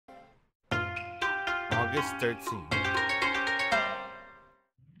August 13th.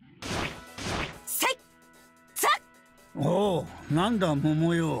 おお、なんだ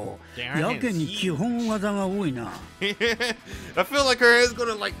桃よ。やけに基本技が多いな。I feel like her head's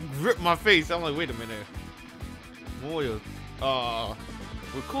gonna like rip my face. I'm like, wait a minute. Moyo, we're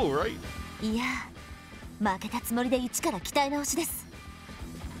cool, right? いや、負けたつもりで一から鍛え直しです。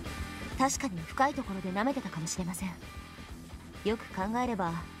確かに深いところで舐めてたかもしれません。よく考えれ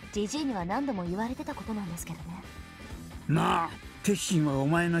ば、ジジイには何度も言われてたことなんですけどね。まあ、鉄心はお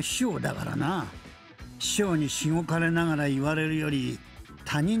前の師匠だからな。師匠にしごかれながら言われるより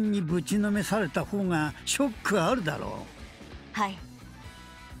他人にぶちのめされた方がショックあるだろう。はい。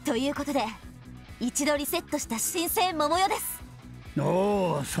ということで一度リセットした新生桃代です。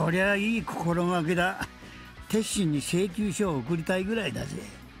おお、そりゃいい心がけだ。鉄心に請求書を送りたいぐらいだぜ。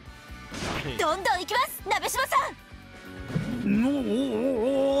どんどん行きます、鍋島さん。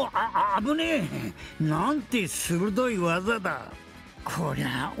おお、危ねえ。なんて鋭い技だ。こり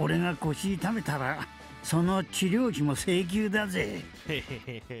ゃ俺が腰痛めたらその治療費も請求だぜ。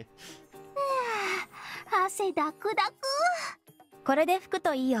汗だくだく。これで拭く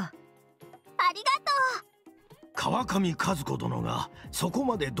といいよ。ありがとう。川上和子殿がそこ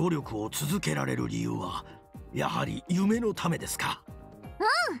まで努力を続けられる理由はやはり夢のためですか？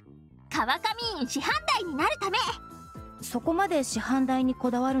うん、川上院師範代になるため。そこまで師範代に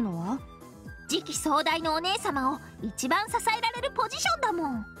こだわるのは？次期総代のお姉様を一番支えられるポジションだも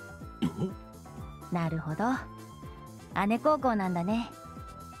ん。なるほど、姉孝行なんだね。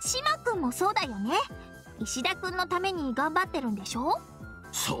島君もそうだよね。石田君のために頑張ってるんでしょ？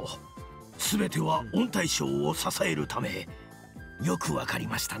そう、全ては御大将を支えるため。よくわかり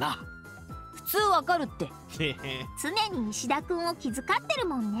ましたな。普通わかるって。常に石田君を気遣ってる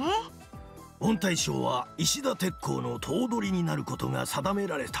もんね。御大将は石田鉄工の頭取になることが定め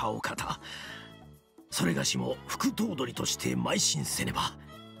られたお方。それがしも副頭取として邁進せねば。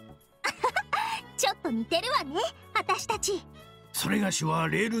ちょっと似てるわね、私たち。それがしは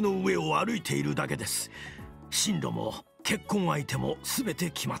レールの上を歩いているだけです。進路も結婚相手も全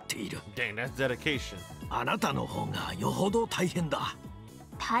て決まっている。Dang, that's dedication. あなたの方がよほど大変だ。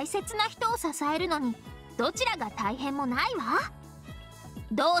大切な人を支えるのにどちらが大変もないわ。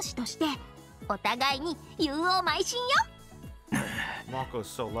同志としてお互いに友を邁進よ。Marco's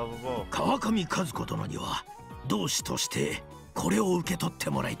so lovable. 川上和子殿には同志としてこれを受け取っ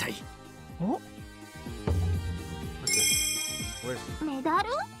てもらいたい。お？メダル？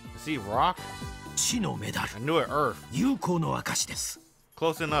 Is he rock? 地のメダル。I knew it, Earth. 友好の証です。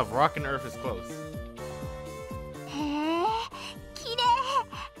Close enough. Rock and Earth is close. へえ、綺麗。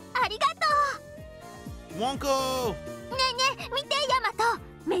ありがとう。Wonko! ねえねえ、見てヤマト、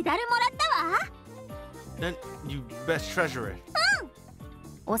メダルもらったわ。Then you best treasure it. うん。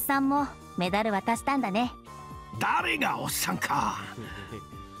おっさんもメダル渡したんだね。誰がおっさんか。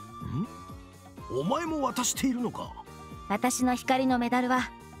ん？お前も渡しているのか。私の光のメダルは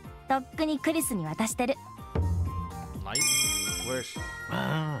とっくにクリスに渡してる。Nice. Where's she?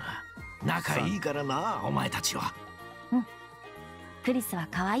 ああ、仲いいからな、お前たちは。うん。クリスは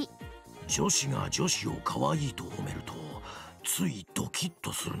可愛い。女子が女子を可愛いと褒めるとついドキッ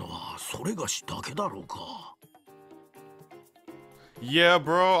とするのはそれがしだけだろうか。Yeah,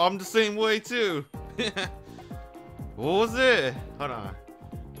 bro. I'm the same way too. What was it? Hold on.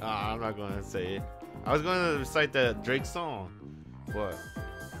 I'm not going to say it. I was going to recite that Drake song. What?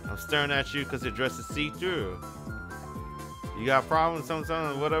 I'm staring at you because your dress is see-through. You got problems,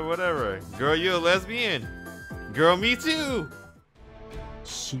 something, whatever, whatever. Girl, you're a lesbian. Girl, me too.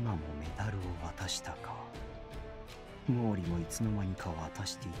 島もメダルを渡したか。毛利もいつの間にか渡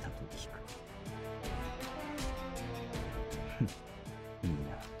していたと聞く。みん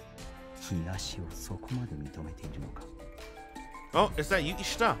な東をそこまで認めているのか。Oh, is that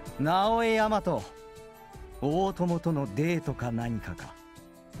Yukishita? 直江大和、大友とのデートか何かか。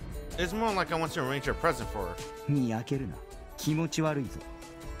It's more like I want to arrange a present for her. にやけるな、気持ち悪いぞ。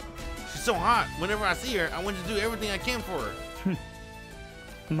She's so hot. Whenever I see her, I want to do everything I can for her.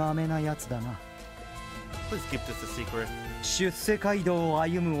 まめなやつだな。 Please keep this a secret. 出世街道を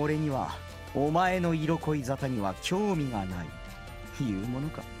歩む俺にはお前の色恋沙汰には興味がない。言うもの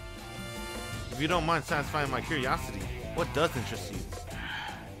か。 If you don't mind satisfying my curiosity, what does interest you?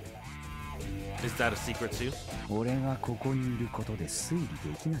 Is that a secret too? 俺がここにいることで推理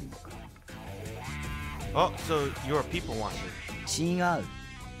できないのか。 Oh, so you're a people watcher. 違う。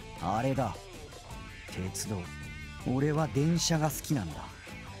あれだ。鉄道。俺は電車が好きなんだ。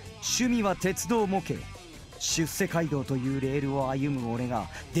趣味は鉄道模型。出世街道というレールを歩む俺が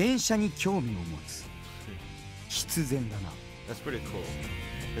電車に興味を持つ。必然だな。That's pretty cool.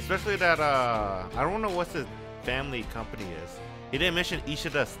 Especially that, I don't know what his family company is. He didn't mention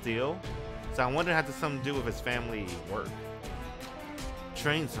Ishida Steel, so I wonder if it has something to do with his family work.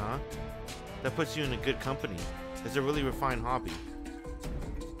 Trains, huh? That puts you in a good company. It's a really refined hobby.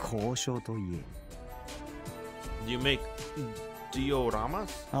 交渉といえ You make dioramas?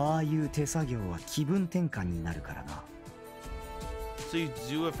 ああいう手作業は気分転換になるからな So you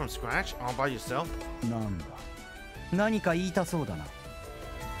do it from scratch, all by yourself? なんだ何か言いたそうだな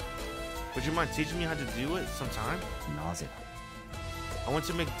Would you mind teaching me how to do it sometime? なぜ I want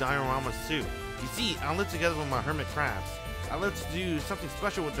to make dioramas too. You see, I live together with my hermit crabs. I love to do something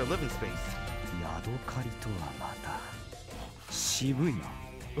special with their living space. ヤドカリとはまた渋いな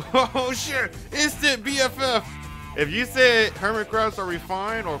Oh shit! Instant BFF! If you said hermit crabs are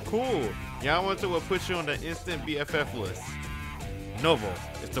refined or cool, Yamato will put you on the instant BFF list. Noble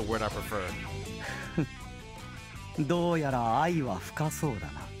is the word I prefer. どうやら愛は深そうだ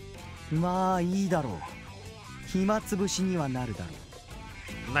なまあいいだろう暇つぶしにはなるだろ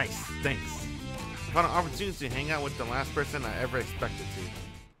う Nice, thanks. Found an opportunity to hang out with the last person I ever expected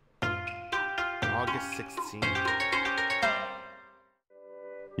to. August 16th.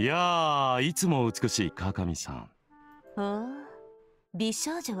 いやー、いつも美しい川上さん。おお、美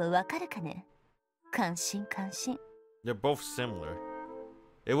少女はわかるかね。感心感心。 They're both similar.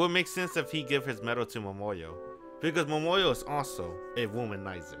 It would make sense if he gave his medal to Momoyo, because Momoyo is also a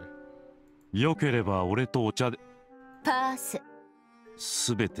womanizer. よければ俺とお茶で。パース。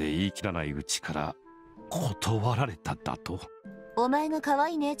すべて言い切らないうちから断られただと。お前が可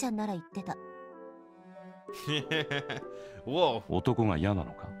愛い姉ちゃんなら言ってた。Whoa. 男が嫌な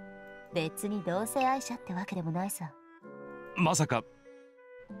のか別に同性愛者ってわけでもないさ。まさか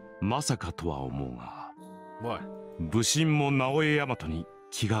とは思うが。What? 武神も直江大和に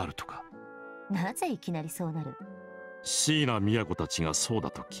気があるとか。なぜいきなりそうなる？椎名都たちがそうだ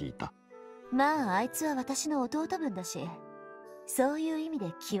と聞いた。まああいつは私の弟分だし、そういう意味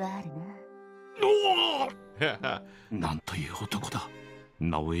で気はあるな。なんという男だ、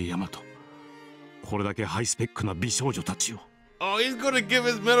直江大和。これだけハイスペックな美少女たちを。Oh, he's gonna give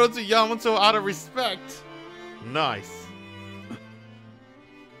his medal to Yamato out of respect. Nice.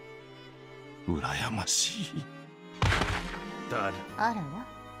 羨ましい。Dud. あらら、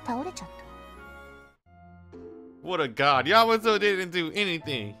倒れちゃった。What a god. Yamato didn't do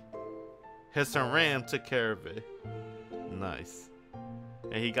anything. His son Ram took care of it. Nice.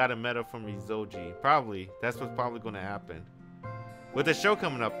 And he got a medal from Mizoji. Probably. That's what's probably going to happen. With the show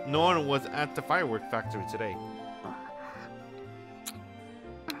coming up, no one was at the firework factory today.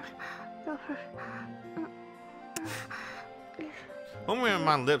 Homura and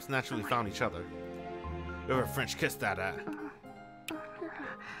my lips naturally found each other. We have a French kiss that at.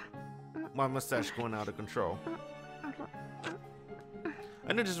 My mustache going out of control.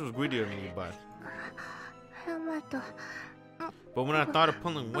 I knew this was greedy of me, but when I thought of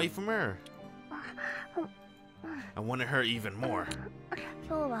pulling away from her, I wanted her even more.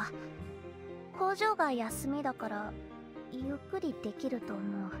 今日は工場が休みだからゆっくりできると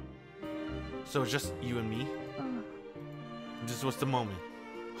思う。 So it's just you and me? This was the moment.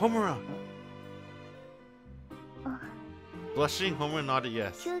 Homura! Blushing, Homura nodded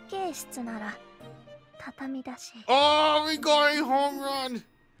yes. 休憩室なら畳だし。 Oh, we're going home run!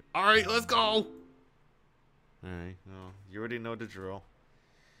 Alright, let's go! Alright, well, you already know the drill.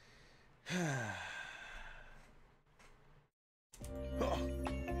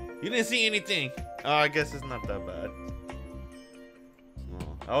 You didn't see anything. Oh, I guess it's not that bad.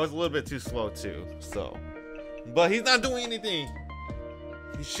 Well, I was a little bit too slow too, so. But he's not doing anything.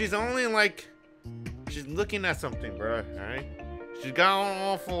 She's only like, she's looking at something, bro. Alright? She got on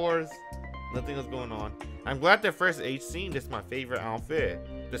all fours. Nothing was going on. I'm glad the first H scene is my favorite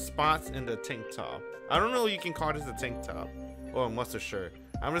outfit. The spots in the tank top. I don't know if you can call this a tank top or a mustard shirt.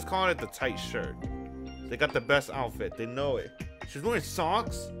 I'm just calling it the tight shirt. They got the best outfit. They know it. She's wearing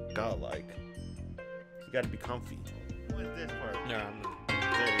socks. Godlike. You gotta be comfy. What is this part? Nah, I'm not.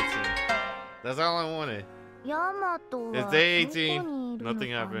 Day 18. That's all I wanted. ヤマトは It's day どこ 18. にいるのか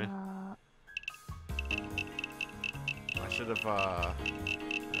Nothing happened. な。 I should have, whatever.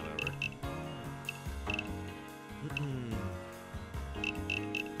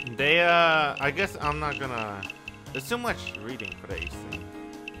 They, I guess I'm not gonna. There's too much reading for the H scene,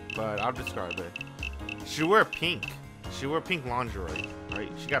 but I'll describe it. She wore pink. She wore pink lingerie,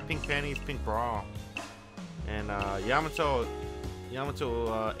 right? She got pink panties, pink bra, and Yamato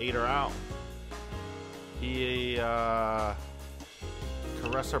ate her out. He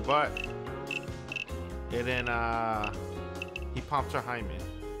caressed her butt, and then he popped her hymen,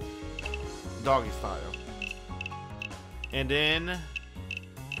 doggy style, and then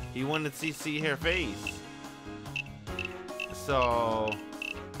He wanted to see her face. So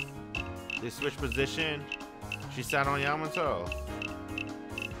they switched position. She sat on Yamato.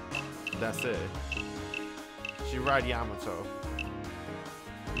 That's it. She ride Yamato.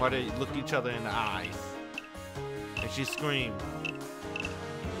 While they look each other in the eyes. And she screamed.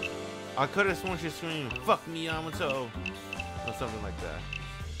 I could have sworn she screamed, "Fuck me, Yamato," or something like that.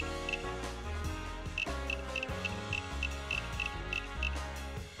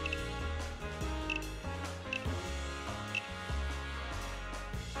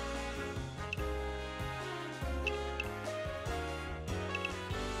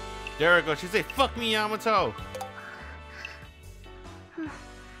 There we go. She said, "Fuck me, Yamato."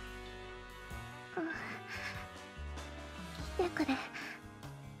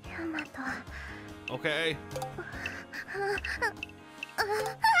 Okay.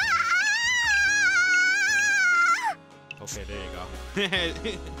 Okay, there you go.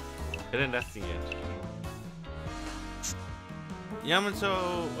 And then that's the end.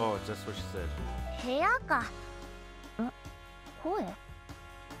 Yamato. Oh, that's what she said. 部屋か。声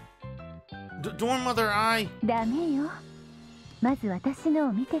Dorm Mother Eye. ダメよ。まず私の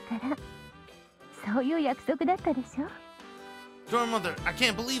を見てから。そういう約束だったでしょ。Dorm Mother, I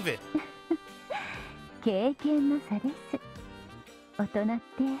can't believe it. 経験の差です。大人って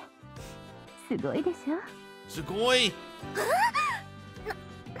すごいでしょ。すごい。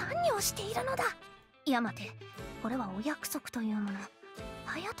何をしているのだ。ヤマテ、これはお約束というもの。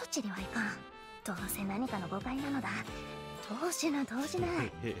早とちりはいかん。どうせ何かの誤解なのだ。どうしな。さ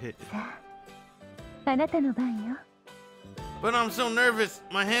あ、あなたの番よ。But I'm so nervous.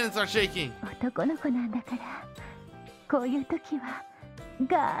 My hands are shaking. 男の子なんだから、こういう時は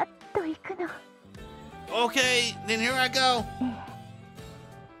ガーッと行くの。Okay, then here I go.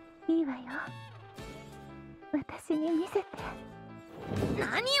 いいわよ。私に見せて。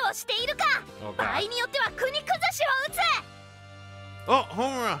何をしているか。場合によっては国崩しを打つ。Oh,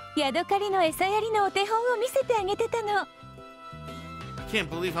 Homura. ヤドカリの餌やりのお手本を見せてあげてたの。I can't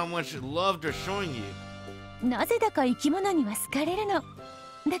believe how much love they're showing you. なぜだか生き物には好かれるの。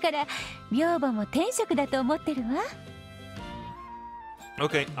だから寮母も天職だと思ってるわ。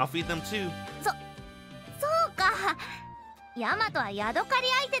Okay, I'll feed them too. そうか。ヤマトはヤドカリ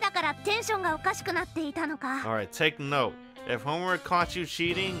相手だからテンションがおかしくなっていたのか。Alright, take note. If Homura caught you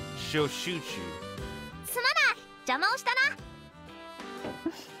cheating, she'll shoot you. すまない。邪魔をしたな。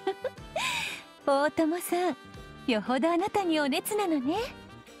大友さん、よほどあなたにお熱なのね。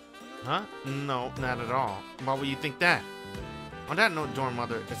Huh? No, not at all. Why would you think that? On that note, Dorm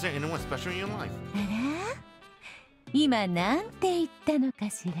Mother, is there anyone special in your life? あら、今なんて言ったのか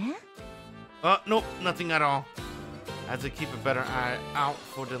しら。Nope, nothing at all. I had to keep a better eye out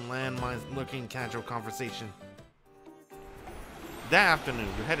for the landmines lurking casual conversation. That afternoon,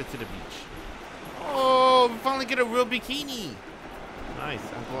 we headed to the beach. Oh, we finally get a real bikini. Nice,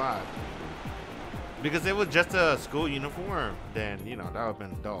 I'm glad. Because it was just a school uniform, then, you know, that would have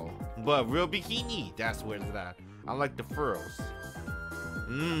been dull. But real bikini, that's where it's at. I like the furrows.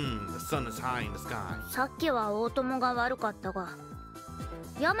 The sun is high in the sky. さっきは大友が悪かったが、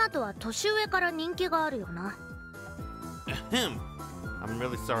ヤマトは年上から人気があるよな。Ahem. I'm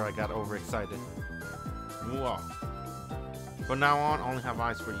really sorry I got overexcited. Whoa. From now on, I only have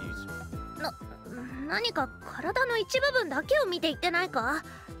eyes for you. 何か体の一部分だけを見ていってないか。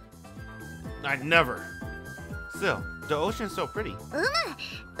 I'd never. Still, the ocean's so pretty.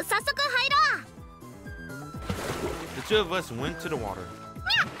 早速入ろう。 The two of us went to the water.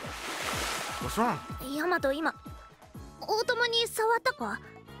 What's wrong? ヤマト今、大友に触ったか。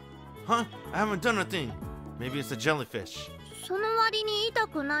 Huh? I haven't done a thing. Maybe it's a jellyfish. その割に痛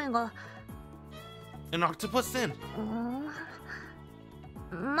くないが。An octopus then?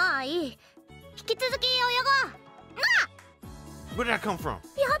 まあいい。引き続き泳ごう。 Where did that come from? やっ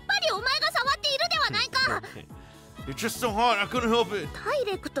ぱりお前が触っているではないか。 You're just so hard, I couldn't help it. ダイ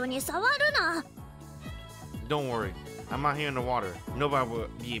レクトに触るな。 Don't worry, I'm out here in the water. Nobody will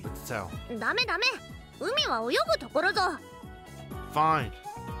be able to tell. ダメ。海は泳ぐところぞ。 Fine.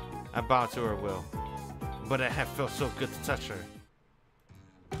 I bowed to her will. But it had felt so good to touch her.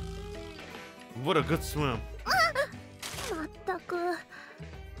 What a good swim. まったく。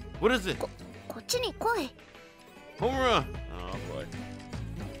 What is it? こっちに来い。 Homura! Oh boy.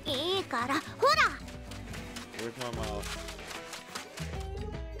 いいから、ほら。 Where's my mouth?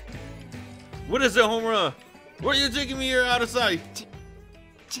 What is it, Homura? Where are you taking me here out of sight?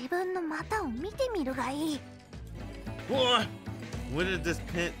 自分の股を見てみるがいい。 What? When did this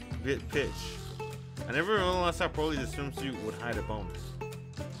pit pitch? I never realized how poorly the swimsuit would hide a bonus.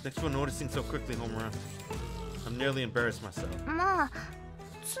 Thanks for noticing so quickly, Homura. I'm nearly embarrassed myself. まあ、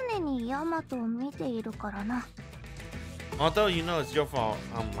常にヤマトを見ているからな。Although you know it's your fault,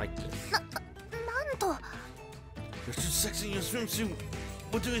 I'm like this. なんと You're too sexy in your swimsuit.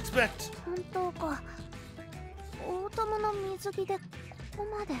 What do you expect? 本当か。大友の水着でここ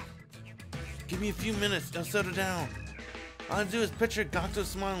まで。Give me a few minutes, I'll settle down. All I do is picture Gato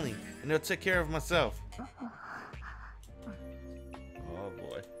smiling, and he'll take care of myself. Oh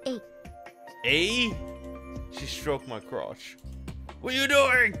boy. Hey. She stroked my crotch. What are you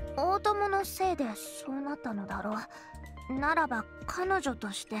doing? 大友のせいでそうなったのだろう。ならば彼女と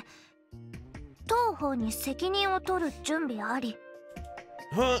して当方に責任を取る準備あり。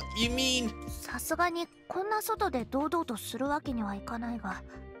Huh? You mean? さすがにこんな外で堂々とするわけにはいかないが、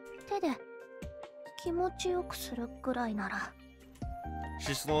手で気持ちよくするくらいなら。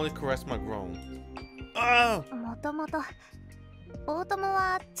She slowly caressed my groin. Ah! もともと大友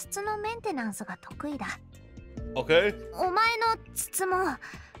は筒のメンテナンスが得意だ。Okay. お前の筒も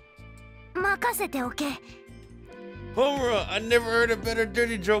任せておけ。Homura, I never heard a better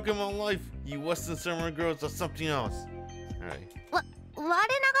dirty joke in my life. You Western summer girls are something else. Alright. 我ながら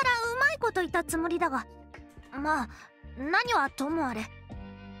うまいこと言ったつもりだが、まあ何はともあれ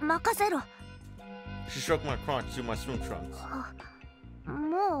任せろ。She stroked my crotch through my swim trunks.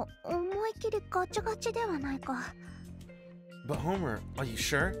 もう思い切りガチガチではないか。But Homer, are you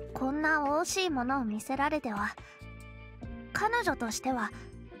sure? こんな惜しいものを見せられては、彼女としては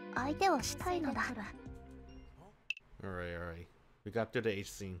相手をしたいのだ。Alright. We got through the H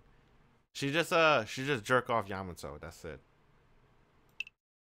scene. She just jerk off Yamato. That's it.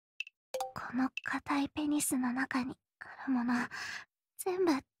 この硬いペニスの中にあるもの全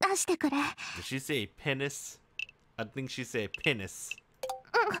部出してくれ。Did she say penis? I think she said penis.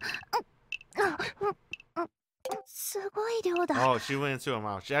 すごい量だ。Oh, she went into her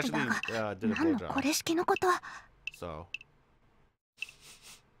mouth. She actually did a 何の blowjob. これ式のこと。So.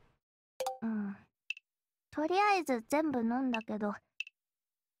 とりあえず全部飲んだけど、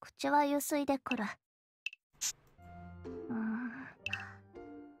口はゆすいでくる。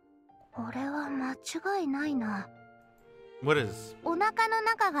これは間違いないな。What is? お腹の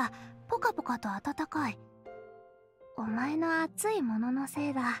中がポカポカと暖かい。お前の熱いもののせ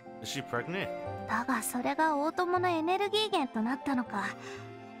いだ。Is she pregnant? だがそれが大友のエネルギー源となったのか。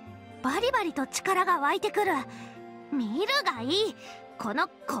バリバリと力が湧いてくる。見るがいい。この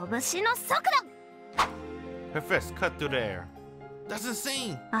拳の速度。Her fist cut through the air. That's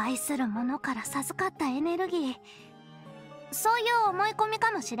insane. 愛する者から授かったエネルギー。そういう思い込み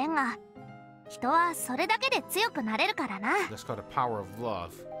かもしれんが、人はそれだけで強くなれるからな。That's called the power of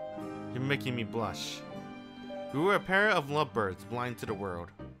love. You're making me blush. We were a pair of lovebirds blind to the world.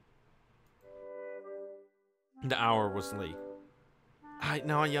 The hour was late.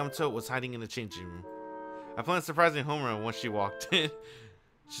 Now Yamato was hiding in the changing room. I planned surprising Homura once she walked in.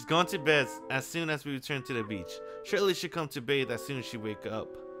 She's gone to bed as soon as we return to the beach. Surely she'll come to bathe as soon as she wake up.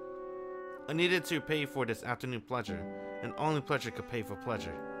 I needed to pay for this afternoon pleasure, and only pleasure could pay for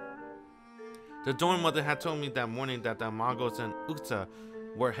pleasure. The dorm mother had told me that morning that the Magos and Ukta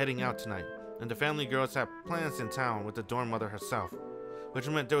were heading out tonight, and the family girls had plans in town with the dorm mother herself, which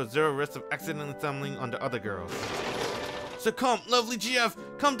meant there was zero risk of accidentally stumbling on the other girls. So come, lovely GF,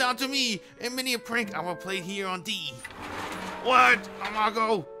 come down to me, and many a prank I will play here on D. What?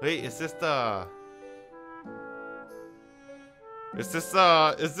 Amago? Wait, is this the... Is this who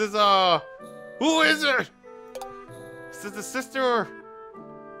is it? Is this the sister?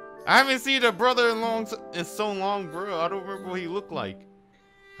 I haven't seen a brother in so long, bro. I don't remember what he looked like.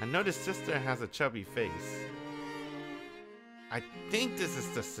 I know the sister has a chubby face. I think this is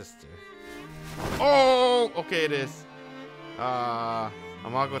the sister. Oh, okay, it is.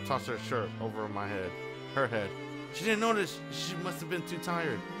 Amago tossed her shirt over her head. She didn't notice. She must have been too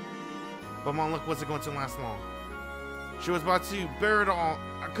tired. But my luck wasn't going to last long. She was about to bear it all.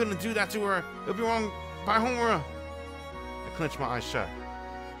 I couldn't do that to her. It'd be wrong by Homura. I clenched my eyes shut.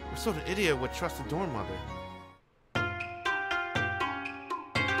 What sort of idiot would trust a dorm mother? Then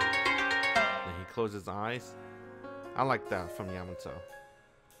he closed his eyes. I like that from Yamato.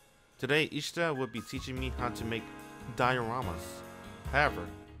 Today, Ishida would be teaching me how to make dioramas. However,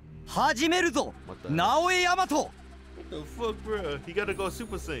 始めるぞ、直江大和。 What the fuck, bro? He gotta go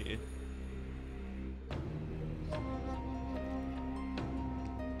Super Saiyan.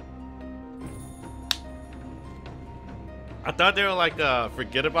 I thought they were like,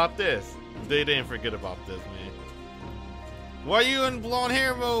 forget about this. They didn't forget about this, man. Why are you in blonde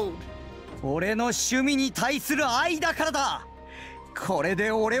hair mode? 俺の趣味に対する愛だからだ。これで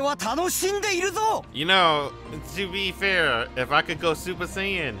俺は楽しんでいるぞ。You know, to be fair, if I could go Super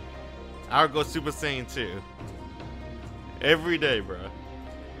Saiyan, I would go Super Saiyan too. Every day, bro.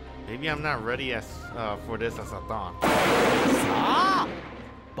 Maybe I'm not ready as for this as I thought. さあ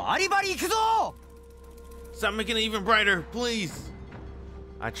バリバリ行くぞ Stop making it even brighter, please.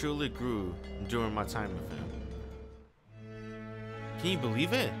 I truly grew during my time with him. Can you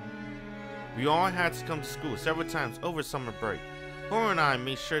believe it? We all had to come to school several times over summer break. Homura and I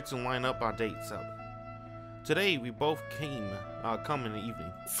made sure to line up our dates up. Today we both come in the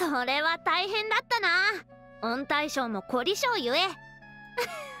evening. それは大変だったな。音大賞も凝り性ゆえ。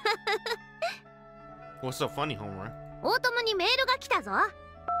What's so funny, Homura? 大友にメールが来たぞ。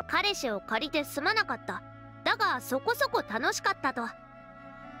彼氏を借りてすまなかった。だがそこそこ楽しかったと。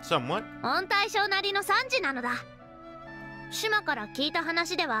Somewhat? 音大賞なりの賛辞なのだ。島から聞いた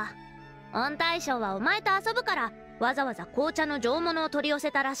話では、音大賞はお前と遊ぶからわざわざ紅茶の上物を取り寄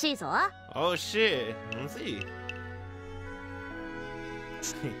せたらしいぞ。Oh shit. Let's see.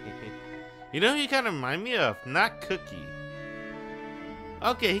 You know who you kind of remind me of? Not Cookie.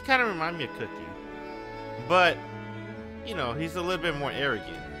 Okay, he kind of remind me of Cookie. But, you know, he's a little bit more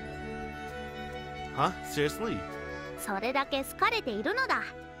arrogant. Huh? Seriously? それだけ好かれているのだ。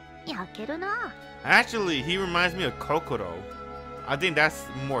焼けるな。Actually, he reminds me of Kokoro. I think that's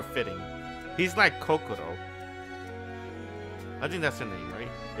more fitting. He's like Kokoro. I think that's her name, right?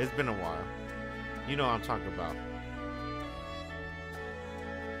 It's been a while. You know what I'm talking about.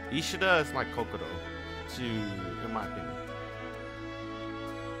 Ishida is like Kokoro, in my opinion.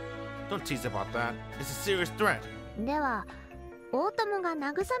 Don't tease about that. It's a serious threat. では、大友が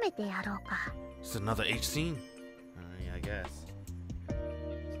慰めてやろうか。It's another H scene. Yeah, I guess.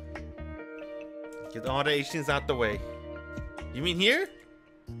 Get all the H scenes out the way. You mean here?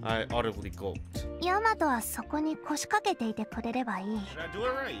 I audibly gulped. ヤマトはそこに腰掛けていてくれればいい。Did I do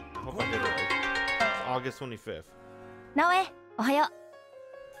it right? I hope I did it right. August 25th. 直江、おはよう。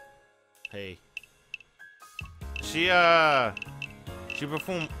Hey. She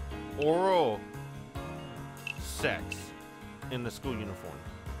performed oral sex in the school uniform.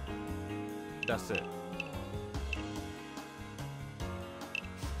 That's it.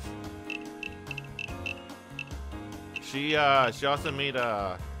 She also made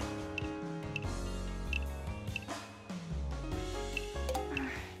a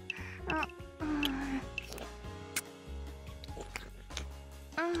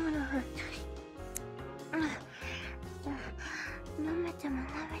舐めても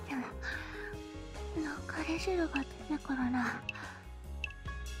舐めても流れ汁が出てくるな。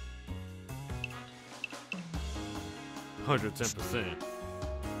 110%.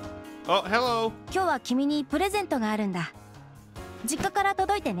 Oh, hello. 今日は君にプレゼントがあるんだ。実家から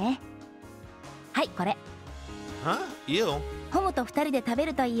届いてね。はい、これ。Huh? Ew. ホムと二人で食べ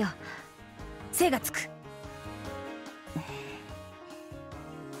るといいよ。精がつく。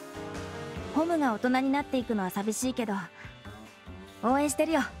ホムが大人になっていくのは寂しいけど、応援して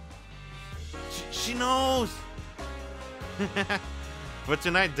るよ。She knows. For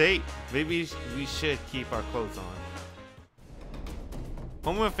tonight's date, maybe we should keep our clothes on.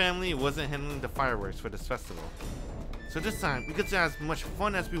 Homura family wasn't handling the fireworks for this festival, so this time we could have as much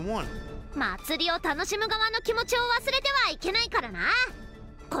fun as we want. 祭りを楽しむ側の気持ちを忘れてはいけないからな。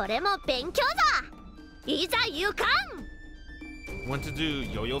これも勉強だ。いざ行かん。 Want to do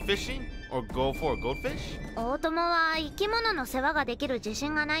yo-yo fishing or go for a goldfish? 大友は生き物の世話ができる自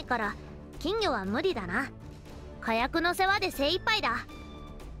信がないから金魚は無理だな。火薬の世話で精一杯だ。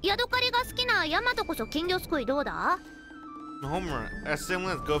ヤドカリが好きなヤマトこそ金魚すくいどうだ？ Homura, as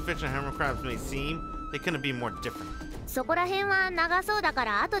similar as goldfish and hammer crabs may seem, they couldn't be more different. そこら辺は長そうだか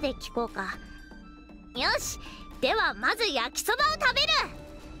ら後で聞こうか。よし、ではまず焼きそばを食べる。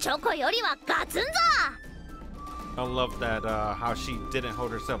チョコよりはガツンぞ。 I love that how she didn't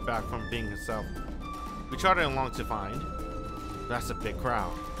hold herself back from being herself. We trotted along to find. That's a big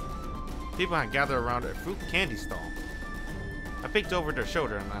crowd. People had gathered around a fruit candy stall. I peeked over their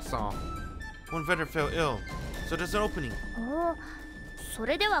shoulder and I saw one vendor fell ill, so there's an opening. おお、そ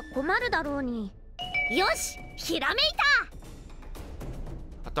れでは困るだろうに。よし、ひらめいた。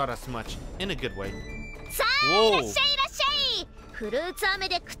 I thought as much, in a good way. さあ、いらっしゃいいらっしゃい。フルーツ飴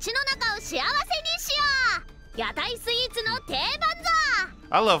で口の中を幸せにしよう。屋台スイーツの定番ぞ。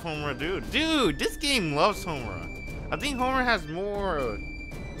 I love Homura, dude. Dude, this game loves Homura. I think Homura has more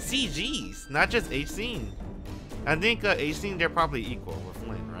CGs, not just H scene. I think H scene they're probably equal with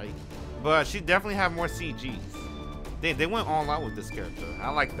Lin, right? But she definitely have more CGs. They went all out with this character. I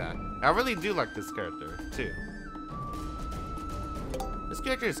like that. I really do like this character too. This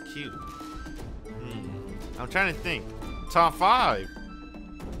character is cute. I'm trying to think. Top 5.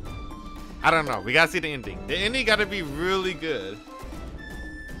 I don't know. We gotta see the ending. The ending gotta be really good.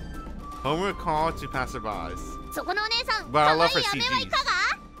 Homura called to passerbys. そこのお姉さん、 But I 可愛 love い her 飴はいかが？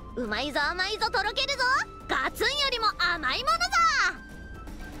うまいぞ甘いぞとろけるぞ。ガツンよりも甘いものだ。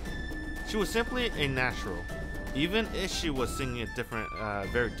 She was simply a natural, even if she was singing a different,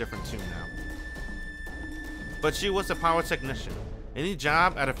 very different tune now. But she was a power technician. Any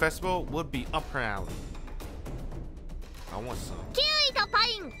job at a festival would be up her alley. I want some. キウイとパ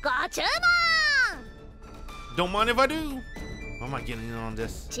インご注文。 Don't mind if I do. Why am I getting in on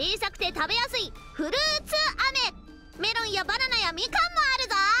this? 小さくて食べやすいフルーツ飴。メロンやバナナやみかんもある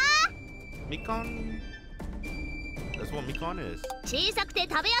ぞ。 Mikan? That's what Mikan is. 小さくて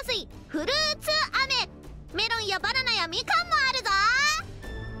食べやすいフルーツ飴。メロンやバナナやみかんもあるぞ。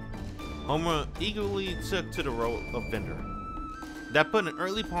 Homura eagerly took to the role of vendor. That put an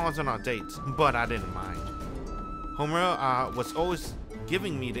early pause on our dates, but I didn't mind. Homura was always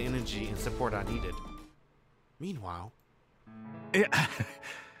giving me the energy and support I needed. Meanwhile... いや、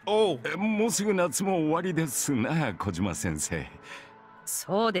Oh! もうすぐ夏も終わりですな、小島先生。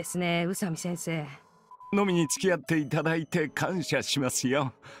そうですね、宇佐美先生。飲みに付き合っていただいて感謝します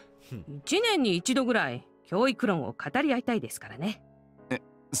よ。1年に1度ぐらい教育論を語り合いたいですからね。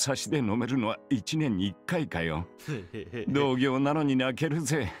差しで飲めるのは1年に1回かよ。同業なのに泣ける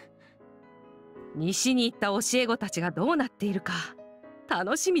ぜ。西に行った教え子たちがどうなっているか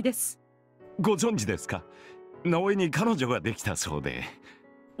楽しみです。ご存知ですか？直江に彼女ができたそうで。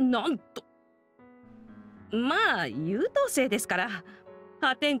なんと。まあ優等生ですから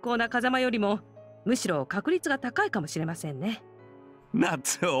破天荒な風間よりもむしろ確率が高いかもしれませんね。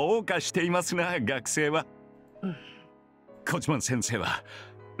夏を謳歌していますな、学生は。小島先生は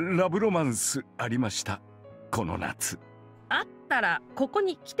ラブロマンスありました、この夏。あったらここ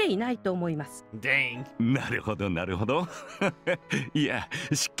に来ていないと思います。Dang. なるほどなるほど。いや、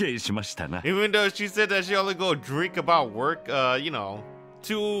失敬しましたな。Even though she said that she only go drink about work, you know,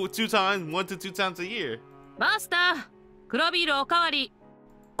 one to two times a year. マスター、黒ビールおかわり。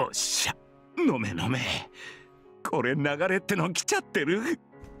おっしゃ、飲め飲め。これ流れっての来ちゃってる。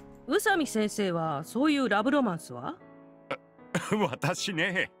宇佐美先生はそういうラブロマンスは？私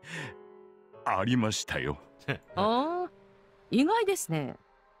ね、ありましたよ。ああ、意外ですね。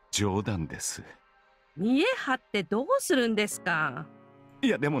冗談です。見え張ってどうするんですか？い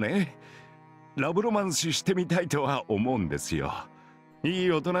やでもね、ラブロマンスしてみたいとは思うんですよ。い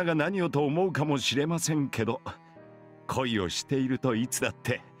い大人が何をと思うかもしれませんけど、恋をしているといつだっ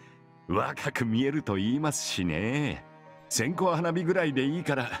て若く見えると言いますしね。線香花火ぐらいでいい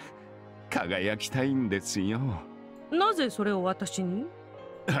から輝きたいんですよ。なぜそれを私に？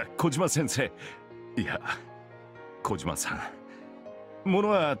小島先生、いや小島さん、もの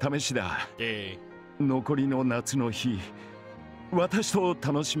は試しだ。残りの夏の日、私と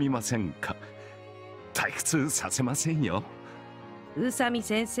楽しみませんか？退屈させませんよ。宇佐美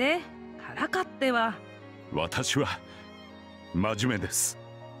先生、からかっては。私は真面目です。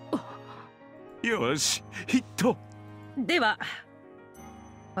よし、ヒット。では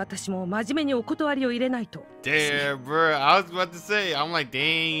私も真面目にお断りを入れないと。Damn, bro. I was about to say, I'm like,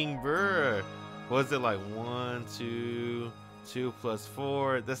 dang, bro. What is it like? 1, 2, 2 plus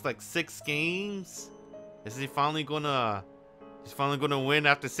 4. That's like 6 games. Is he finally gonna? He's finally gonna win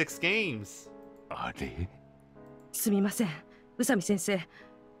after 6 games. あれ？すみません、宇佐美先生。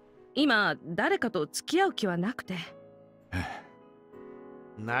今誰かと付き合う気はなくて。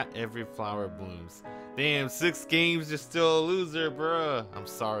Not every flower blooms. Damn, 6 games, you're still a loser, bruh. I'm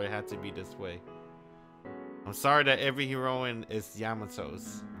sorry it had to be this way. I'm sorry that every heroine is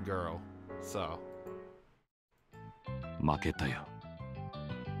Yamato's girl. So. 負けたよ。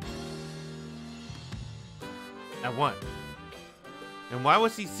At what? And why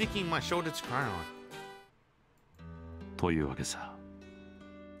was he seeking my shoulder to cry on? というわけさ。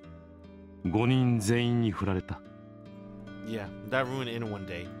5人全員に振られた。Yeah, that ruined it in one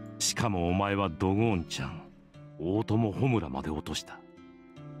day. しかもお前はドゴーンちゃん、大友穂村まで落とした。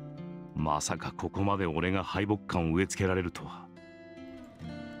まさかここまで俺が敗北感を植え付けられるとは。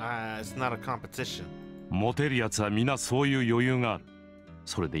It's not a competition. モテるやつは皆そういう余裕がある。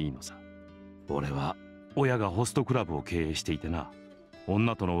それでいいのさ。俺は親がホストクラブを経営していてな、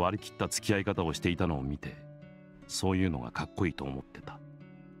女との割り切った付き合い方をしていたのを見て、そういうのがかっこいいと思ってた。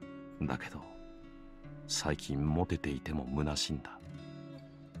だけど最近モテていても虚しいんだ。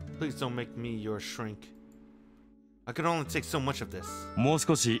 Please don't make me your shrink. I can only take so much of this. もう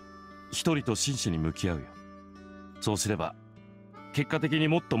少し一人と真摯に向き合うよ。そうすれば結果的に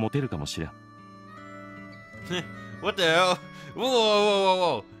もっとモテるかもしれん。What the hell? Whoa, whoa, whoa,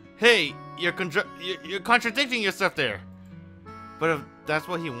 whoa, whoa. Hey, you're contradicting yourself there. But if that's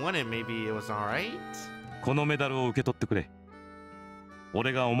what he wanted, maybe it was alright? このメダルを受け取ってくれ。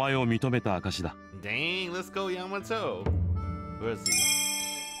俺がお前を認めた証だ。Dang, let's go Yamato. Where is he?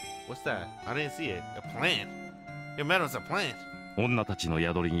 What's that? I didn't see it. A plant? Your metal's a plant. 女たちの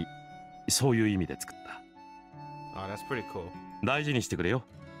宿りにそういう意味で作った。 Oh, that's pretty cool. 大事にしてくれよ。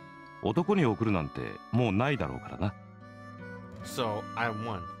男に送るなんてもうないだろうからな。 So, I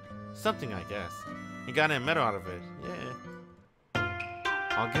won. Something, I guess. He got a medal out of it. Yeah.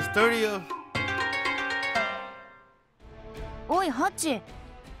 August 30th. おいハッチ、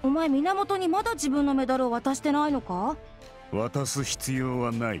お前源にまだ自分のメダルを渡してないのか？渡す必要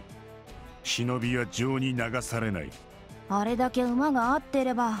はない。忍びは情に流されない。あれだけ馬が合って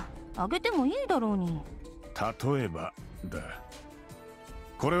ればあげてもいいだろうに。例えばだ。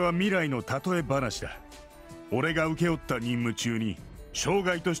これは未来の例え話だ。俺が請け負った任務中に障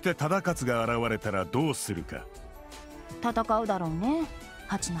害として忠勝が現れたらどうするか。戦うだろうね、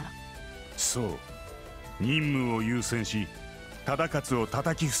ハチなら。そう、任務を優先し忠勝を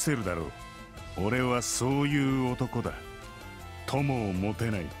叩き伏せるだろう。俺はそういう男だ。友を持て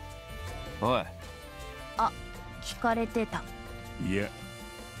ない。おい。あ、聞かれてた。いや、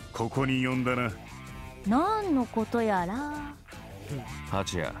ここに呼んだな。何のことやら。ハ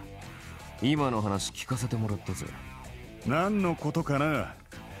チヤ、今の話聞かせてもらったぜ。何のことかな。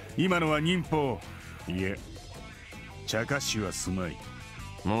今のは忍法。いえ、茶化しはすまい。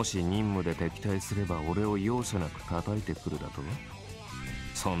もし任務で敵対すれば俺を容赦なく叩いてくるだと。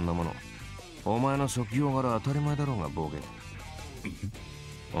そんなものお前の職業柄当たり前だろうがボケ。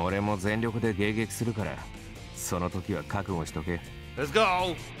俺も全力で迎撃するからその時は覚悟しとけ。 Let's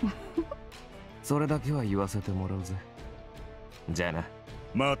go! それだけは言わせてもらうぜ。じゃあな。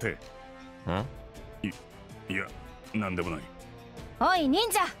待て。ん？いや、なんでもない。おい忍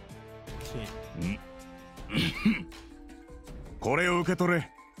者。これを受け取れ。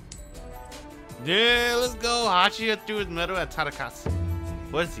Yeah, let's go. Hachiya threw his medal at Tadakatsu.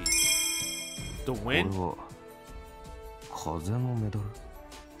 What is he? The wind? これは風のメダル。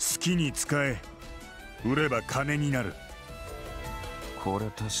好きに使え。売れば金になる。これ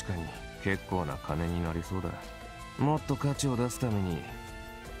確かに結構な金になりそうだ。もっと価値を出すために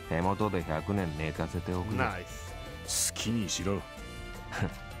手元で100年寝かせておく。Nice. 好きにしろ。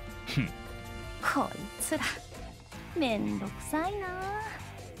こいつらめんどくさいな。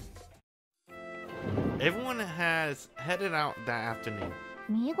 Everyone has headed out that afternoon.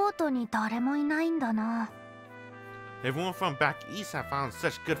 見事に誰もいないんだな。Everyone from back east have found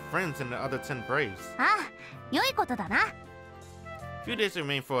such good friends in the other 10 Braves. ああ、良いことだな。Few days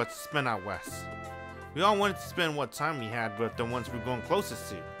remain for us to spend out west. We all wanted to spend what time we had with the ones we're going closest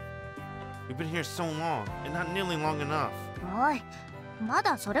to. We've been here so long, and not nearly long enough. おい、ま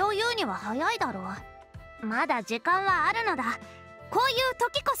だそれを言うには早いだろう。まだ時間はあるのだ。こういう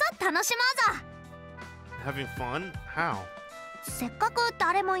時こそ楽しもうぞ。 Having fun? How? せっかく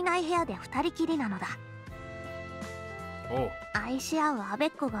誰もいない部屋で二人きりなのだ。Oh. 愛し合うアベ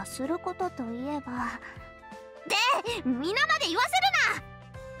ックがすることといえば。で、皆まで言わ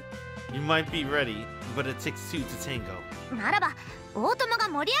せるな。 You might be ready, but it takes two to tango. ならば、大友が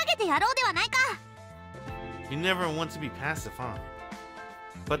盛り上げてやろうではないか。 You never want to be passive, huh?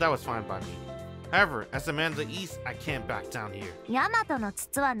 But that was fine by me. However, as a man of the East, I can't back down here. ヤマトの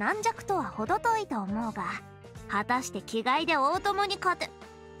筒は軟弱とは程遠いと思うが、果たして気概で大友に勝て。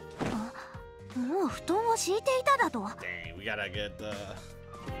もう布団を敷いていただと。 Dang, we gotta get the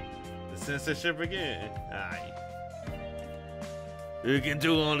censorship again. Alright. We can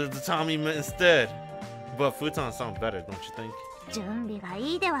do all of the Tommy instead. But futon sounds better, don't you think? 準備が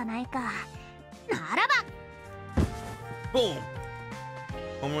いいではないか。ならば Boom!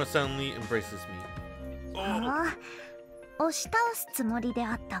 Homura suddenly embraces me. Oh. 押し倒すつもりで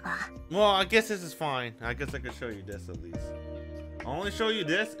あったが。 Well, I guess this is fine. I guess I could show you this at least. I'll only show you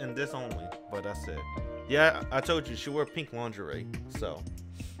this and this only, but that's it. Yeah, I told you she wore pink lingerie, so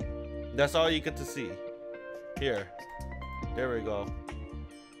that's all you get to see. Here, there we go.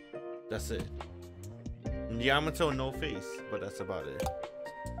 That's it. Yamato no face, but that's about it.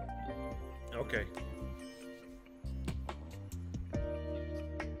 Okay.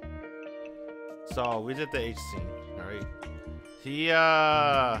 So we did the H scene, alright?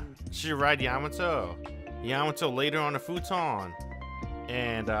 She ride Yamato. Yamato laid her on a futon.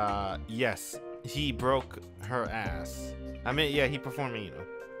 And yes, he broke her ass. I mean, yeah, he performed me, you know.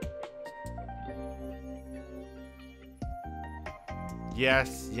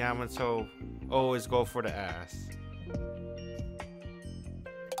 Yes, Yamato always go for the ass.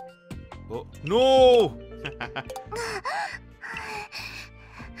 Oh, no!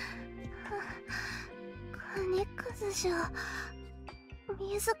 金くずじゃ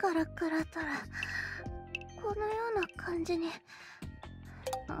自ら食らったらこのような感じに。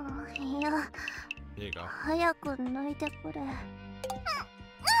いや、 There you go. 早く抜いてくれ。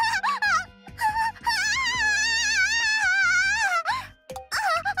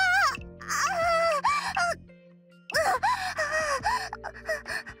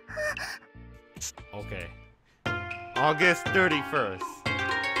August 31st.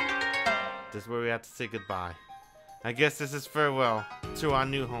 This is where we have to say goodbye. I guess this is farewell to our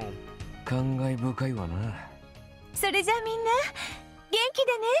new home. 感慨深いわな。それじゃあみんな元気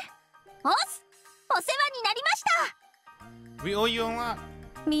でね。お世話になりました。 We owe you a lot.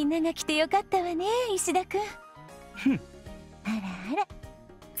 みんなが来てよかったわね、石田くん。あらあら、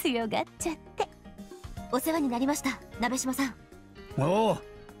強がっちゃって。お世話になりました、鍋島さん。おう、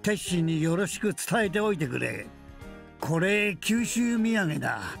鉄心によろしく伝えておいてくれ。これ九州土産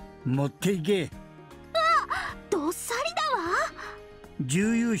だ。持っていけ。あ、どっさりだわ。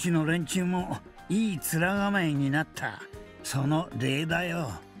重勇士の連中もいい面構えになった。その礼だよ。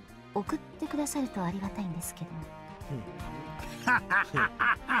送ってくださるとありがたいんですけど。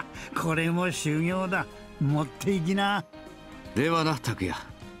これも修行だ。持っていきな。ではな、拓也。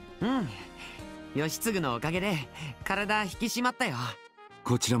うん。義継のおかげで体引き締まったよ。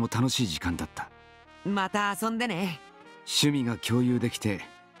こちらも楽しい時間だった。また遊んでね。趣味が共有できて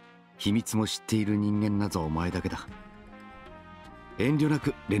秘密も知っている人間なぞお前だけだ。遠慮な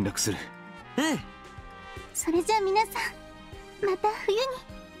く連絡する。うん。それじゃあ皆さん、また冬に。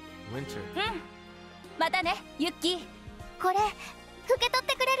Winter. うん。またね、ユッキー。これ受け取っ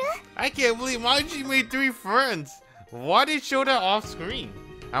てくれる？ I can't believe Majikoi made 3 friends. Why did she show that off screen?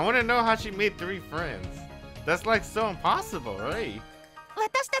 I want to know how she made 3 friends. That's like so impossible, right?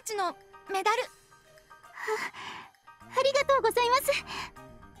 私たちのメダル。ありがとうございます。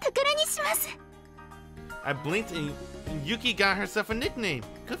宝にします。I blinked and Yuki got herself a nickname.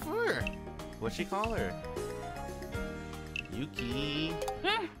 Good for her. What'd she call her? Yuki. う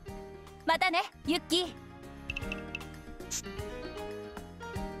ん。またね、ユッキー。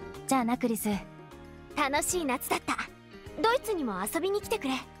じゃあな、クリス。楽しい夏だった。ドイツにも遊びに来てく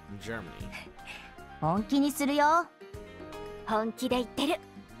れ。Germany. 本気にするよ。本気で言ってる。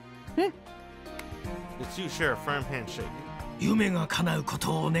うん。The two share a firm handshake. 夢が叶うこ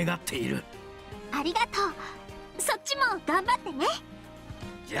とを願っている。ありがとう。そっちも頑張ってね。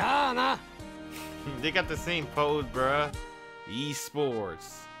じゃあな。They got the same pose, bruh.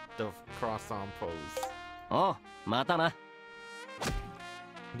 Esports. The cross-on pose. おう、またな。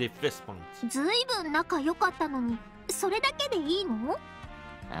They fist bumped. ずいぶん仲良かったのに、それだけでいいの？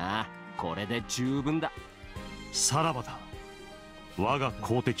ああ、これで十分だ。さらばだ。我が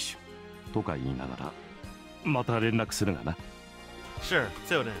好敵手とか言いながらまた連絡するがな。Sure,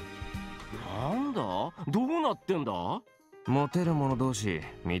 till then. なんだ？どうなってんだ？モテる者同士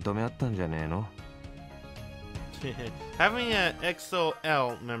認め合ったんじゃねえの？ Having an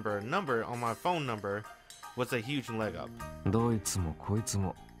XOL member number on my phone number was a huge leg up. どいつもこいつ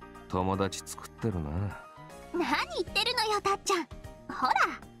も友達作ってるな。何言ってるのよ、たっちゃん。ほら。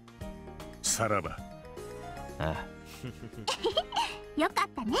さらば。ああ。よかっ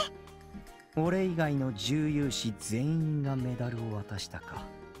たね。俺以外の重勇士全員がメダルを渡したか。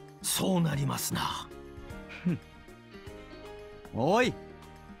そうなりますな。おい、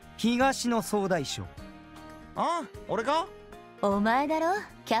東の総大将。あ、俺か？お前だろ、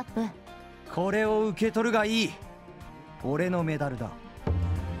キャップ。これを受け取るがいい。俺のメダルだ。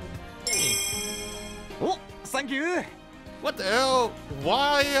お、サンキュー。What the hell?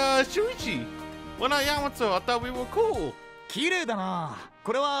 Why, Shuichi? Well, not Yamato. I thought we were cool. 綺麗だな。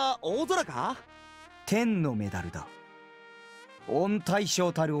これは大空か？天のメダルだ。御大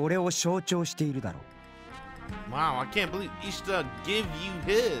将たる俺を象徴しているだろう。Wow, I can't believe Ishida gave you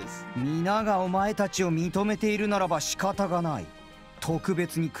his. 皆がお前たちを認めているならば仕方がない。特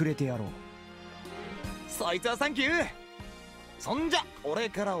別にくれてやろう。そいつはサンキュー。そんじゃ俺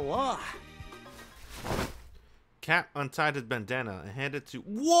からは。Cap untied his bandana and handed to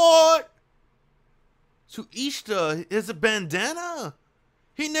what? To Ishida is a bandana?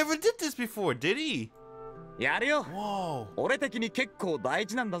 He never did this before, did he? やるよ。Whoa. 俺的に結構大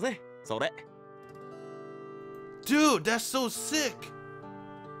事なんだぜ。それ。Dude, that's so sick.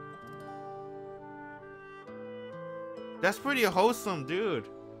 That's pretty wholesome, dude.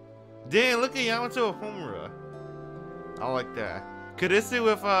 Dang, look at Yamato Homura. I like that. Kurisu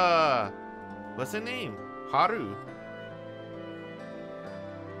with what's her name? Haru.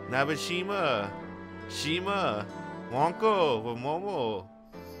 Nabashima. Shima. Wonko with Momo.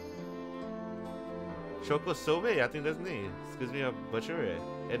 Shoko Sobe, I think that's his name. Excuse me, I butcher it.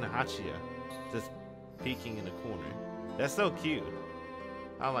 And Hachia. Just peeking in the corner. That's so cute.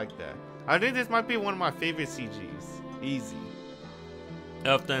 I like that. I think this might be one of my favorite CGs. Easy.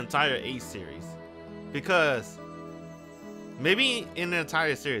 Of the entire A series. Because maybe in the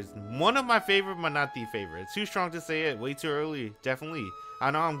entire series, one of my favorite, but not the favorite. Too strong to say it, way too early, definitely. I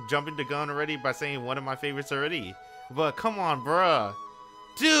know I'm jumping the gun already by saying one of my favorites already. But come on, bruh.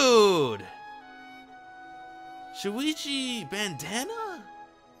 Dude! Shuichi bandana?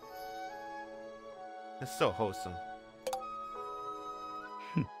 That's so wholesome.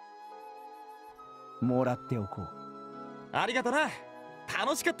 もらっておこう。ありがとな。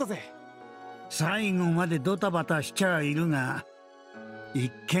楽しかったぜ。最後までドタバタしちゃいるが、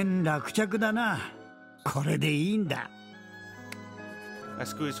一見落着だな。これでいいんだ。I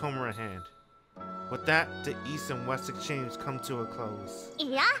squeezed Homura's hand. With that, the East and West exchange come to a close.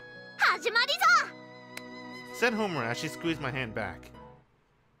 いや、始まりぞ。 Said Homura as she squeezed my hand back.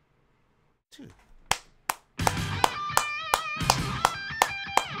 Dude.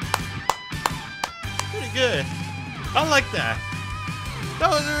 Pretty good. I like that. That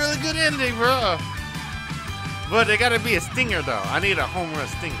was a really good ending, bro. But there gotta be a stinger, though. I need a Homura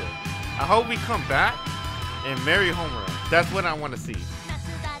stinger. I hope we come back and marry Homura. That's what I want to see.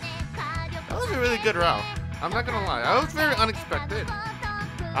 That was a really good route. I'm not gonna lie. That was very unexpected.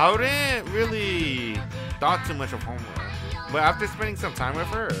 I wouldn't really thought too much of Homura. But after spending some time with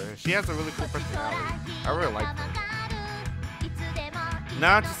her, she has a really cool personality. I really like her.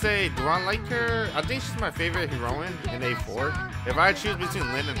 Now to say, do I like her? I think she's my favorite heroine in A4. If I choose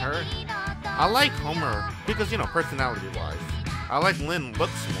between Lin and her, I like Homura because, you know, personality-wise. I like Lin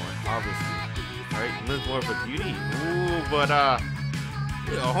looks more, obviously. Right? Lin's more of a beauty. Ooh, but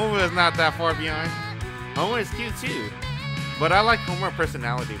you know, Homura is not that far behind. Homura is cute too. But I like Homura's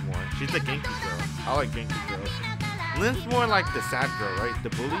personality more. She's the Genki girl. I like Genki girls. Lin's more like the sad girl, right? The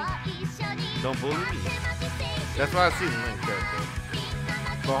bully. Don't bully me. That's why I see Lin's character.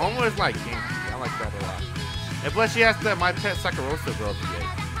 But Homura is like Genki. I like that a lot. And plus she has the My Pet Sakarosa girl VA.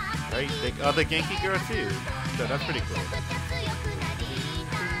 Right? The other Genki girl too. So that's pretty cool.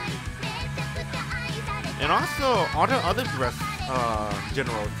 And also, all the other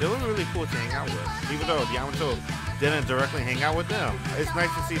generals, they were really cool to hang out with. Even though Yamato didn't directly hang out with them, it's nice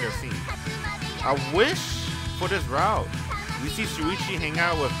to see their scene. I wish for this route, we see Shuichi hang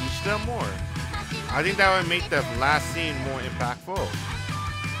out with Ishida more. I think that would make the last scene more impactful.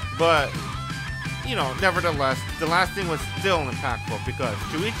 But, you know, nevertheless, the last scene was still impactful because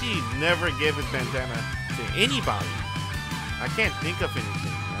Shuichi never gave his bandana to anybody. I can't think of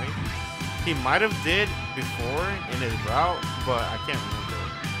anything, right? He might have did before in his route, but I can't remember.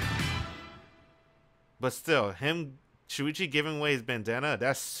 But still, Shuichi giving away his bandana,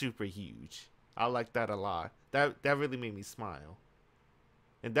 that's super huge. I like that a lot. That really made me smile.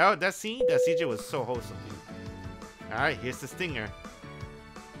 And that scene, that CJ was so wholesome, dude. Alright, here's the stinger.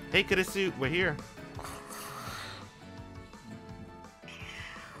 Hey Kurisu, we're here.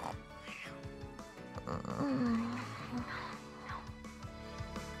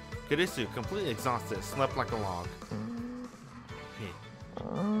 Kurisu, completely exhausted, slept like a log. Hey.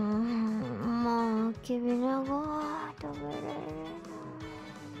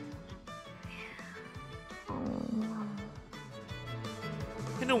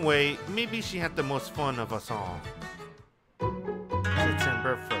 In a way, maybe she had the most fun of us all.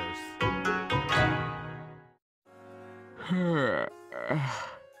 September 1st.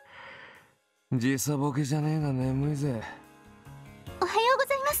 時差ボケじゃねえが眠いぜ。おはようご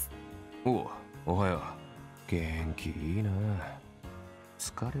ざいます。おはよう。元気いいな。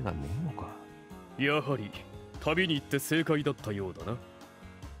疲れがねえのか。やはり旅に行って正解だったようだな。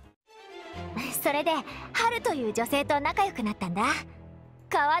それで春という女性と仲良くなったんだ。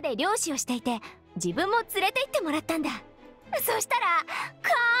川で漁師をしていて自分も連れて行ってもらったんだ。そしたらこ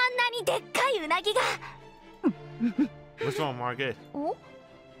んなにでっかいうなぎが。What's wrong, Margaret?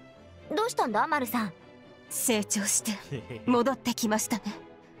 どうしたんだ、マルさん。成長して戻ってきましたね、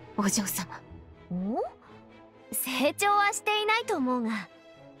お嬢様。成長はしていないと思うが。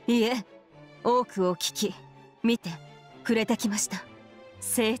いえ、多くを聞き、見て、触れてきました。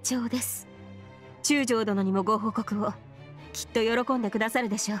成長です。中将殿にもご報告を。きっと喜んでくださる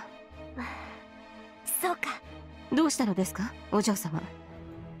でしょう。そうか。どうしたのですか、お嬢様。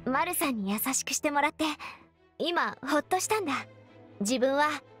マルさんに優しくしてもらって今ほっとしたんだ。自分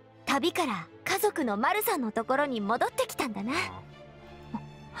は旅から家族のマルさんのところに戻ってきたんだな。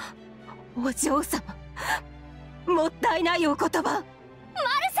お嬢様、もったいないお言葉。マル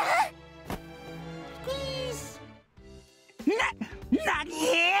さん。なに？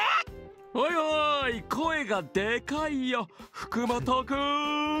おいおい、声がでかいよ、福本く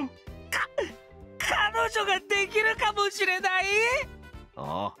ん。彼女ができるかもしれない。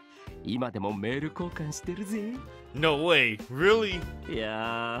ああ、今でもメール交換してるぜ。No way, really? い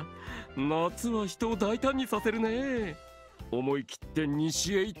やー、夏は人を大胆にさせるね。思い切って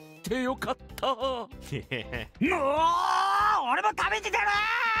西へ行ってよかった。もう、俺も食べてたな。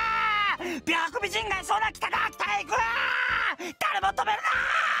白美人がそうな北へ行くな。誰も止めるな。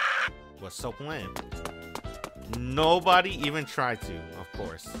Was so planned. Nobody even tried to, of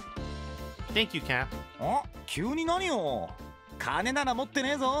course. Thank you, Cap. あ、急に何よ。金なら持って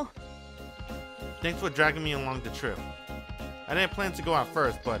ねえぞ。 Thanks for dragging me along the trip. I didn't plan to go out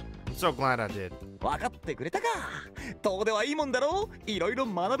first, but I'm so glad I did. 分かってくれたか。遠出はいいもんだろ。いろいろ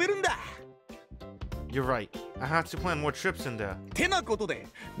学べるんだ。 You're right. I have to plan more trips in there. てなことで、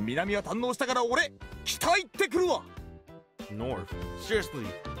南は堪能したから俺、北行ってくるわ。 North? Seriously?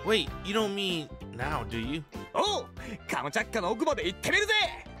 Wait, you don't mean now, do you? おう、カムチャッカの奥まで行ってみるぜ。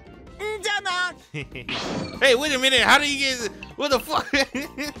じゃあな。Hey, wait a minute. How did he get? What the fuck?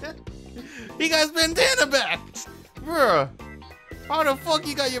 He got his bandana back, bruh. How the fuck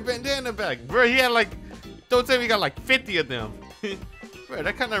you got your bandana back, bruh? He had like, don't tell me he got like 50 of them. Bruh,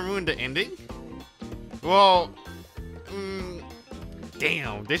 that kind of ruined the ending. Well,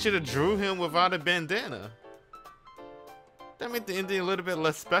 damn, they should have drew him without a bandana. That made the ending a little bit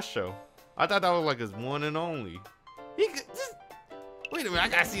less special. I thought that was like his one and only. He could just, wait a minute, I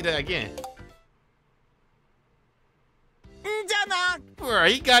gotta see that again. Bruh,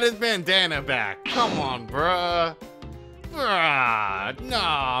 he got his bandana back. Come on, bruh. Bruh,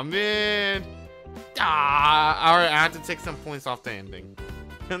 nah, man. Alright, I have to take some points off the ending.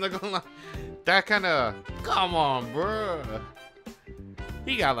 I'm not gonna lie. That kind of, come on, bruh.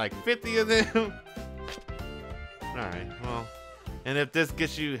 He got like 50 of them. Alright, well. And if this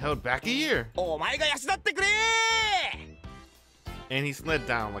gets you held back a year. And he slid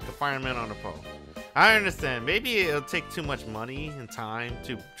down like a fireman on a pole. I understand. Maybe it'll take too much money and time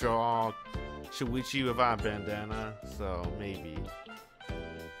to draw Shuichi without a bandana. So maybe.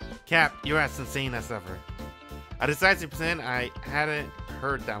 Cap, you're as insane as ever. I decided to pretend I hadn't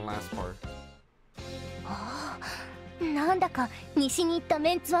heard that last part. なんだか西に行った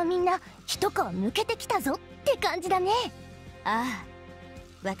メンツはみんな一皮むけてきたぞって感じだね。ああ、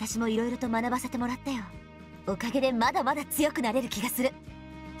私もいろいろと学ばせてもらったよ。おかげでまだまだ強くなれる気がする。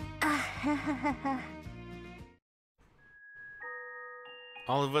あはははは。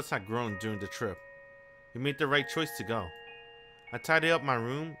All of us had grown during the trip. We made the right choice to go. I tidied up my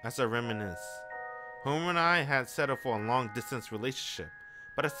room as I reminisce. Homura and I had settled for a long-distance relationship,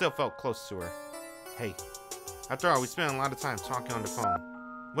 but I still felt close to her. Hey, after all, we spent a lot of time talking on the phone.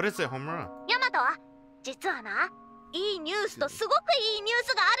 What is it, Homura? ヤマト、実はな、いいニュースとすごくいいニュー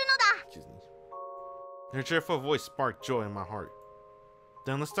スがあるのだ。Her cheerful voice sparked joy in my heart.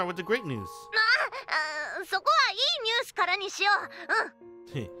 Then let's start with the great news. そこはいいニュースからにしよ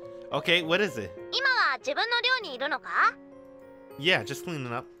う。Okay, what is it? 今は自分の寮にいるのか？ Yeah, just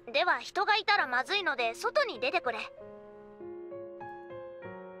cleaning up. では人がいたらまずいので外に出てくれ。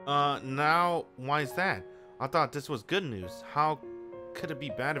Now, why is that? I thought this was good news. How could it be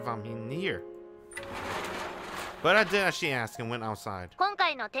bad if I'm in here? But I did as she asked and went outside. 今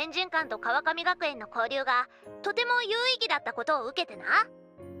回の天神館と川上学園の交流がとても有意義だったことを受けてな。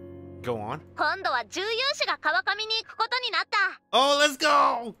Go on. 今度は重勇士が川上に行くことになった。Oh, let's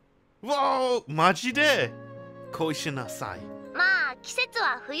go! Whoa! Majide! Koishi nasai. まあ、季節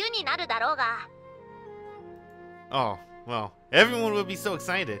は冬になるだろうが。Oh, well, everyone will be so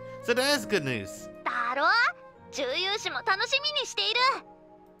excited. So that is good news. だろ？重勇士も楽しみにしている。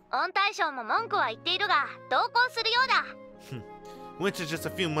御大将も文句は言っているが、同行するようだ。Which is just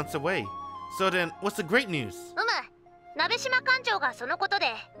a few months away. So then, what's the great news? 鍋島館長がそのことで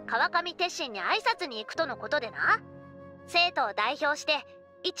川上鉄心に挨拶に行くとのことでな。生徒を代表して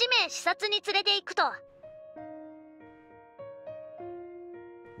1名視察に連れて行くと。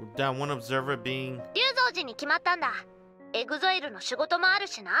That one observer being... 龍蔵寺に決まったんだ。エグゾイルの仕事もある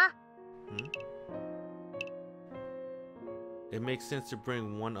しな。It makes sense to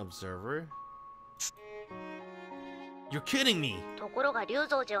bring one observer? You're kidding me! ところが龍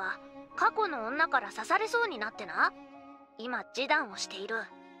蔵寺は過去の女から刺されそうになってな。今示談をしている。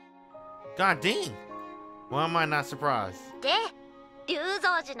God dang! Why am I not surprised? で、龍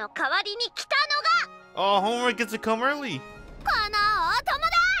蔵寺の代わりに来たのが Oh, Homura gets to come early! この大友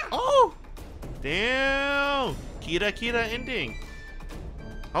だ Oh! Damn! Kira Kira ending!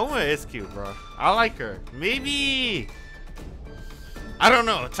 Homura is cute, bro. I like her. Maybe... I don't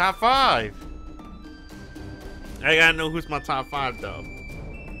know. Top 5. I gotta know who's my top 5 though.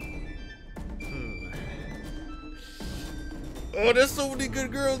 Oh, there's so many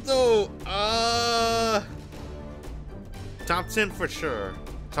good girls though. Top 10 for sure.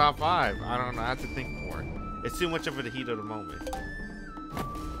 Top 5. I don't know. I have to think more. It's too much of the heat of the moment.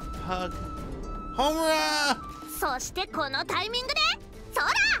 Hug. Homura! そしてこのタイミングで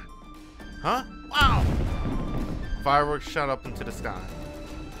空 Huh? Wow! Fireworks shot up into the sky.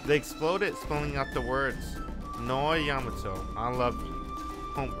 They exploded, spelling out the words, Noi Yamato, I love you.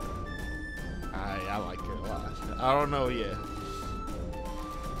 Homura. I like her a lot. I don't know yet.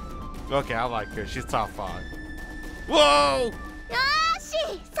 Okay, I like her. She's top 5. Whoa! よー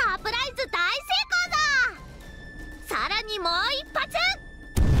し、サプライズ大成功だ。さらにもう一発。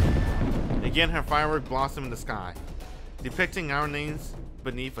 Again, her firework blossom in the sky, depicting our names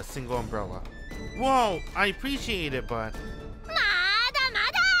beneath a single umbrella. Whoa! I appreciate it, but まだま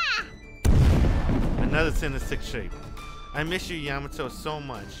だ。 another synesthetic shape. I miss you, Yamato, so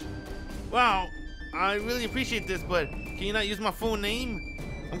much. Wow, I really appreciate this, but can you not use my full name?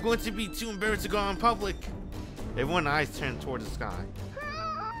 I'm going to be too embarrassed to go out in public. Everyone's eyes turn towards the sky.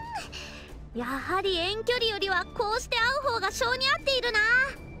 やはり遠距離よりはこうして会う方が性に合っているな。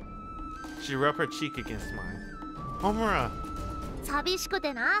 She rubbed her cheek against mine. Homura! 寂しく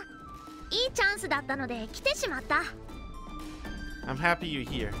てな。いいチャンスだったので来てしまった。 I'm happy you're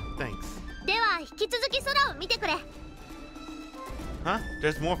here. Thanks. では引き続き空を見てくれ。 Huh?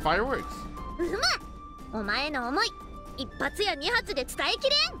 There's more fireworks. うむ。お前の思い、一発や二発で伝えき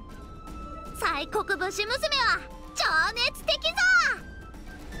れん。西国武士娘は情熱的ぞ。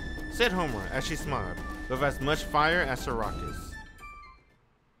 Said Homura as she smiled, with as much fire as her rockets.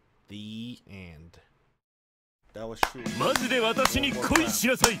 The end. That was true. マジで私に恋し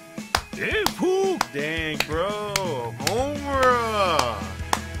なさい。A-4! Dang, bro. Homura!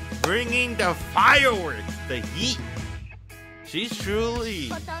 Bringing the fireworks, the heat. She's truly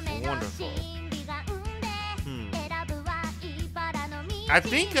wonderful. I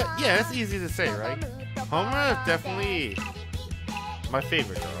think, yeah, it's easy to say, right? Homura is definitely my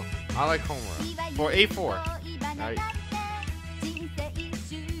favorite girl. I like Homura. For A4. Right?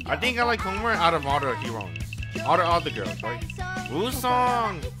 I think I like Homura out of all the heroines. All the girls, right?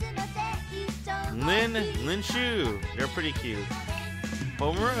 Woo-song! Lin Shu. They're pretty cute.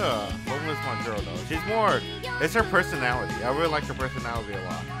 Homura's my girl though. She's more, it's her personality. I really like her personality a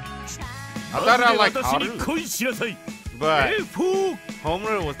lot. I thought I liked Haru, but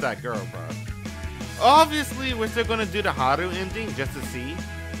Homura was that girl, bro. Obviously, we're still gonna do the Haru ending just to see,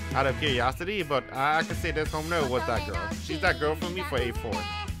 out of curiosity, but I can say that Homura was that girl. She's that girl for me for A4.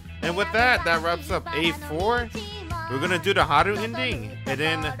 And with that, that wraps up A4. We're gonna do the Haru ending, and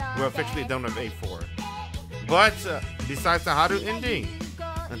then we're officially done with A4. But besides the Haru ending,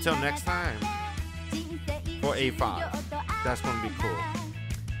 until next time, for A5, that's gonna be cool.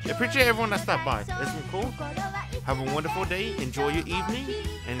 I appreciate everyone that stopped by. It's been cool. Have a wonderful day, enjoy your evening,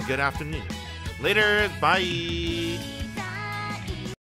 and good afternoon. Later, bye.